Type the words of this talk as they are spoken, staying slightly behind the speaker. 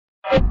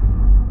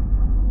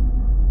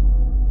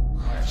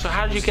So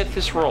how did you get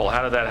this role?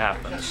 How did that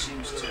happen?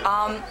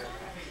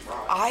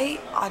 I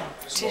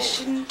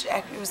auditioned.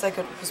 It was like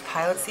it was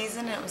pilot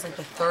season. And it was like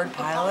the third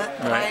pilot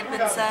that I had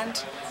been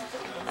sent,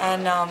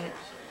 and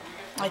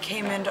I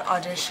came in to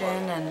audition,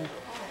 and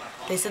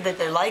they said that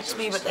they liked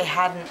me, but they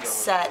hadn't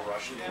set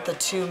the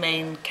two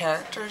main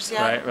characters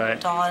yet,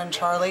 Dawn and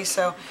Charlie.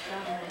 So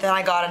then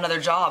I got another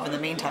job in the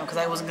meantime because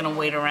I wasn't going to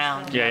wait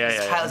around.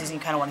 Pilot season,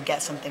 you kind of want to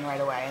get something right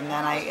away. And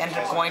then I ended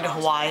up going to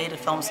Hawaii to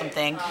film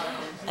something.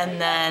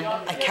 And then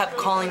I kept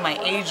calling my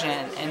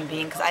agent and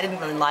because I didn't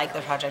really like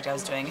the project I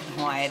was doing in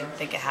Hawaii. I didn't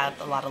think it had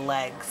a lot of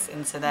legs.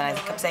 And so then I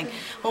kept saying,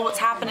 well, what's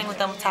happening with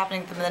them? What's happening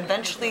with them? And then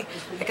eventually,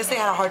 I guess they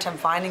had a hard time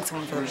finding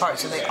someone for the part,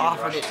 so they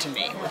offered it to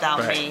me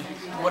without me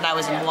when I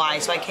was in Hawaii.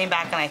 So I came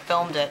back and I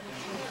filmed it.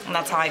 And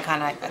that's how I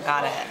kind of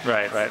got it.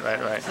 Right.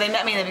 So they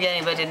met me in the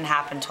beginning, but it didn't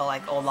happen until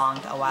like a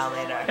while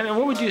later. And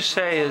what would you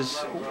say is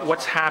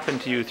what's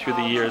happened to you through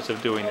the years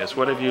of doing this?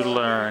 What have you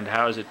learned?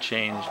 How has it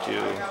changed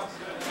you?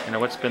 You know,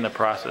 what's been the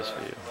process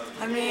for you?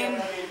 I mean,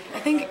 I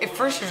think at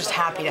first you're just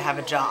happy to have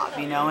a job,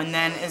 you know, and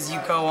then as you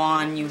go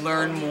on, you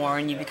learn more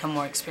and you become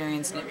more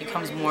experienced, and it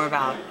becomes more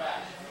about,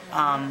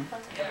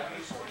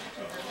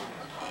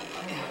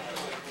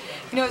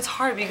 you know, it's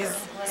hard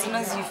because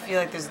sometimes you feel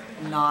like there's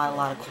not a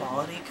lot of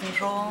quality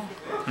control,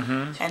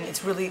 and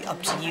it's really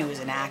up to you as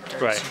an actor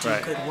to do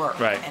good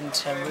work and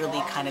to really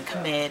kind of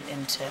commit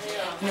and to,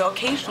 you know,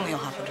 occasionally you'll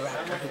have a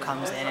director who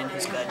comes in and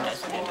who's good and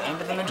does what they're doing,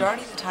 but the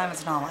majority of the time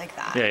it's not like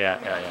that.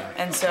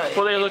 And so,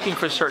 well, they're looking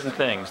for certain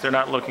things. They're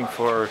not looking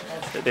for,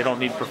 they don't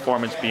need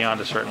performance beyond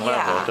a certain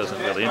level. It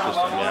doesn't really interest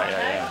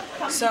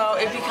them. So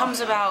it becomes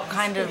about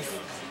kind of,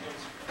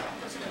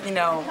 you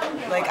know,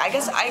 like I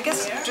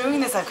guess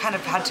doing this I've kind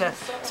of had to,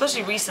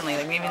 especially recently,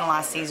 like maybe in the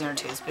last season or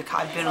two,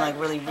 I've been like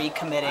really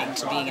recommitting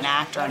to being an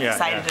actor. I'm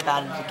excited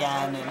about it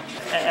again.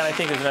 And I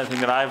think there's another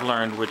thing that I've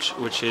learned,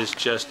 which is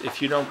just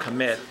if you don't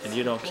commit and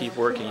you don't keep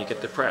working, you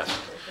get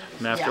depressed.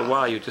 And after a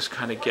while, you just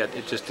kind of get,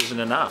 it just isn't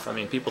enough. I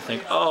mean, people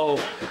think,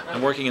 oh,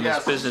 I'm working in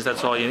this business,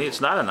 that's all you need.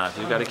 It's not enough.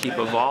 You've got to keep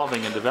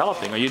evolving and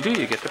developing, or you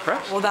get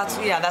depressed. Well, that's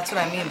what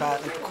I mean by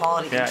like the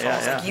quality control.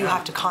 It's like you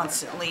have to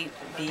constantly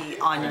be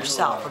on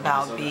yourself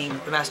about being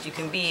the best you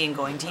can be and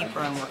going deeper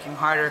and working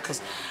harder,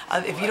 because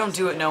if you don't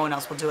do it, no one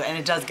else will do it, and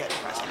it does get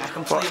depressing. I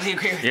completely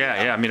agree with you.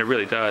 I mean, it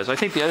really does. I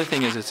think the other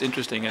thing is it's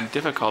interesting and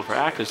difficult for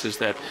actors is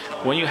that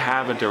when you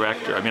have a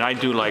director, I mean, I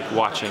do like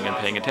watching and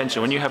paying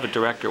attention. When you have a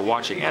director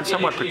watching and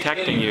somewhat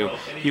protecting you,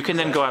 you can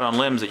then go out on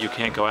limbs that you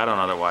can't go out on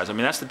otherwise. I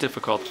mean, that's the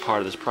difficult part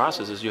of this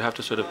process is you have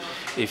to sort of,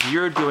 if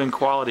you're doing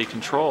quality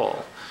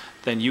control,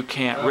 then you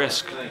can't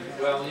risk.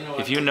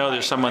 If you know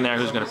there's someone there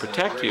who's going to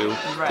protect you,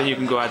 then you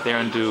can go out there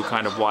and do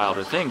kind of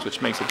wilder things,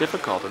 which makes it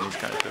difficult in these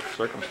kind of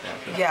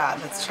circumstances. Yeah,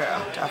 that's true,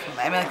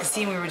 definitely. I mean, like the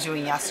scene we were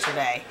doing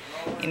yesterday,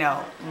 you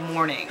know,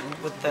 morning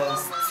with the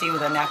scene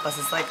with the necklace,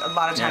 it's like a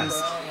lot of times,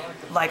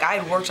 like I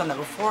had worked on that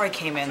before I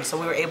came in, so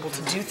we were able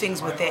to do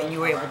things with it, and you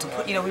were able to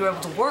put, you know, we were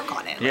able to work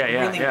on it,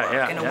 really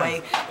work in a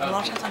way. And a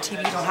lot of times on TV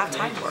you don't have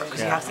time to work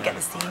because you have to get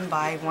the scene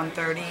by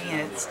 1:30,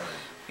 and it's,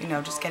 you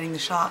know, just getting the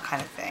shot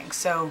kind of thing.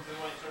 So,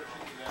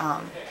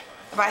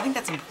 but I think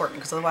that's important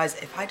because otherwise,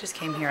 if I just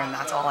came here and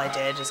that's all I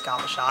did, just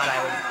got the shot,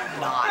 I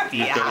would not be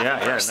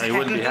no, you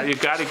wouldn't be.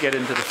 You've got to get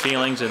into the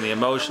feelings and the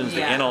emotions,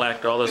 the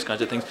intellect, all those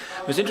kinds of things.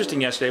 It was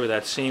interesting yesterday with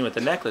that scene with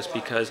the necklace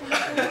because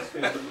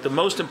the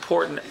most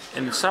important,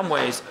 in some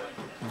ways,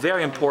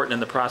 very important in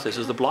the process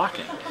is the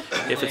blocking.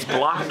 If it's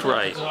blocked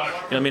right, you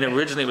know, I mean,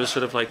 originally it was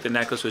sort of like the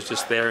necklace was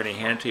just there and he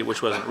handed it to you,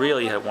 which wasn't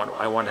really. I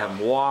wanted to have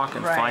him walk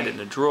and find it in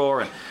a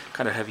drawer and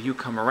kind of have you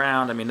come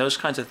around. I mean, those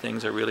kinds of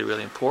things are really,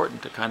 really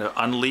important to kind of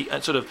unleash,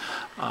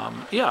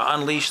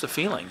 unleash the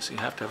feelings. You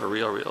have to have a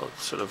real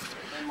sort of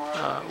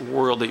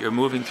world that you're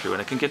moving through,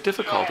 and it can get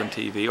difficult in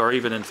TV or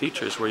even in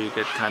features where you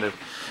get kind of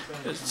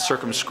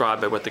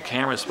circumscribed by what the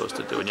camera's supposed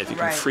to do, and if you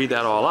can free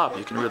that all up,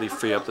 you can really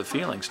free up the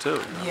feelings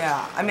too.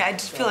 Yeah, I mean, I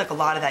just feel like a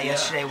lot of that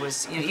yesterday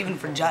was, you know, even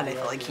for Judd, I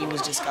feel like he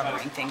was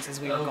discovering things as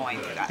we were going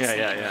through that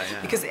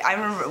scene. Because I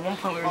remember at one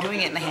point we were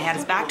doing it and he had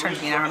his back turned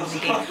to me, and I remember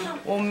thinking,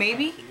 well,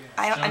 maybe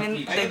I mean,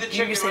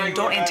 you said you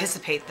don't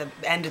anticipate the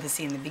end of the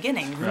scene in the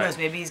beginning. Who knows,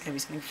 maybe he's going to be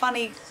something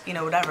funny, you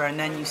know, whatever, and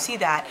then you see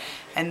that,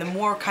 and the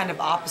more kind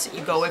of opposite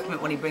you go with it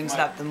when he brings it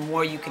up, the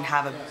more you can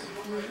have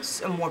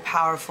a more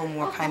powerful,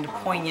 more kind of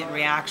poignant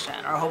reaction,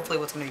 or hopefully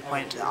what's going to be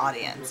poignant to the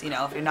audience, you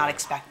know, if you're not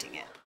expecting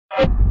it.